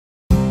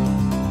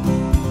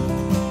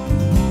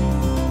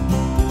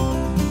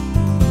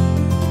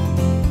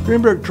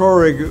Greenberg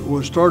Traurig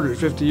was started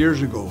 50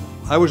 years ago.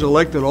 I was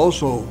elected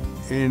also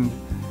in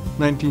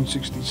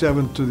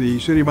 1967 to the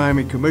City of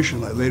Miami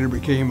Commission. I later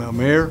became a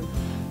mayor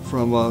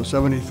from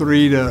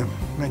 73 to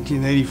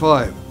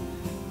 1985.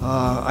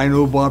 I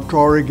know Bob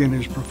Traurig in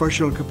his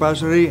professional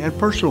capacity and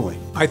personally.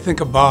 I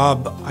think of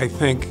Bob, I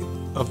think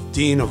of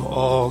Dean of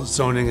all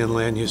zoning and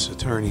land use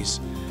attorneys,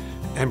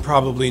 and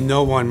probably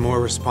no one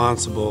more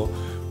responsible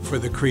for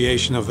the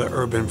creation of the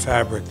urban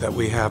fabric that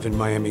we have in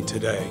Miami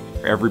today.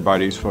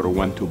 Everybody sort of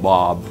went to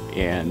Bob,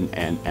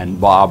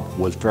 and Bob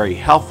was very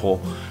helpful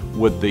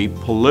with the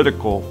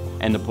political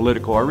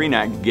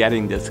arena,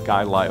 getting the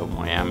skyline of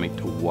Miami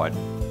to what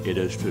it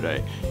is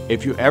today.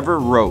 If you ever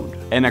rode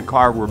in a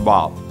car with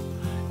Bob,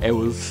 it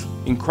was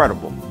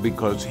incredible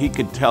because he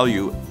could tell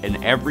you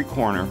in every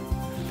corner,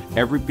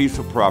 every piece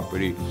of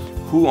property,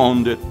 who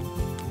owned it,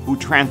 who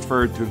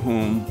transferred to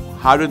whom,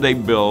 how did they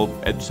build,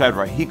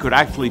 etc. He could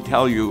actually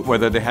tell you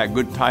whether they had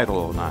good title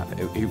or not.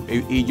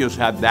 He just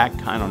had that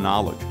kind of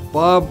knowledge.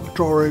 Bob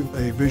Traurig,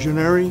 a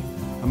visionary,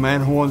 a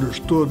man who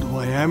understood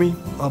Miami,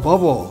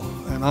 above all,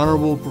 an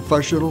honorable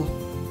professional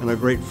and a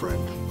great friend.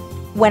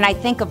 When I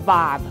think of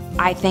Bob,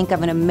 I think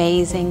of an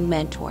amazing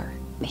mentor.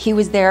 He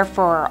was there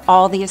for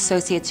all the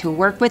associates who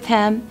worked with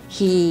him.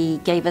 He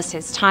gave us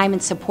his time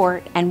and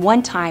support, and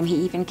one time he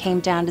even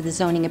came down to the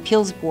Zoning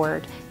Appeals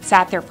Board,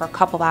 sat there for a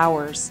couple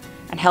hours,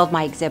 and held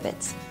my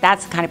exhibits.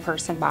 That's the kind of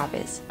person Bob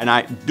is. And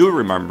I do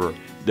remember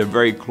the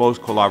very close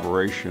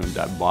collaboration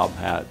that Bob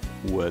had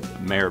with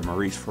Mayor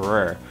Maurice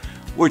Ferrer,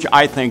 which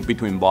I think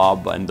between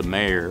Bob and the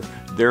mayor,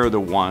 they're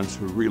the ones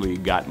who really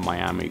got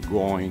Miami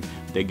going.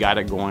 They got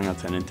it going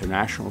as an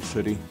international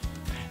city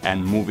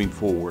and moving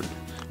forward.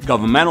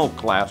 Governmental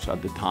class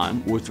at the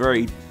time was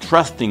very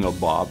trusting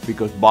of Bob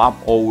because Bob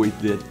always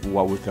did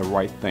what was the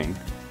right thing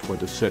for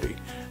the city.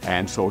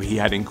 And so he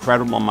had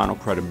incredible amount of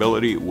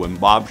credibility. When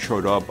Bob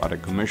showed up at a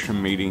commission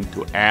meeting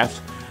to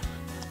ask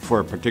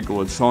for a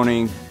particular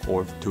zoning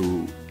or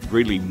to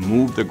really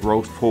move the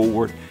growth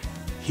forward,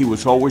 he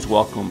was always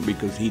welcome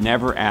because he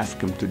never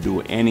asked him to do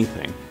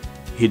anything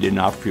he did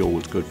not feel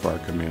was good for our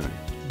community.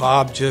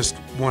 Bob just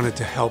wanted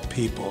to help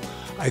people.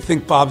 I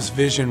think Bob's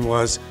vision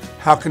was,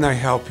 how can I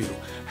help you?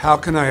 How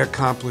can I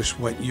accomplish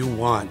what you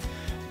want?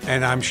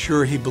 And I'm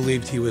sure he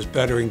believed he was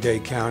bettering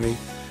Dade County.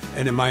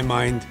 And in my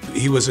mind,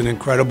 he was an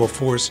incredible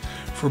force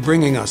for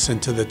bringing us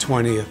into the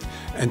 20th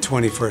and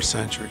 21st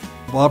century.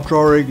 Bob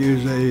Traurig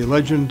is a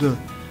legend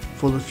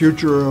for the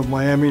future of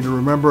Miami to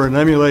remember and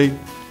emulate,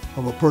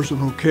 of a person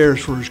who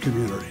cares for his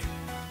community.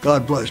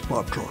 God bless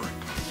Bob Traurig.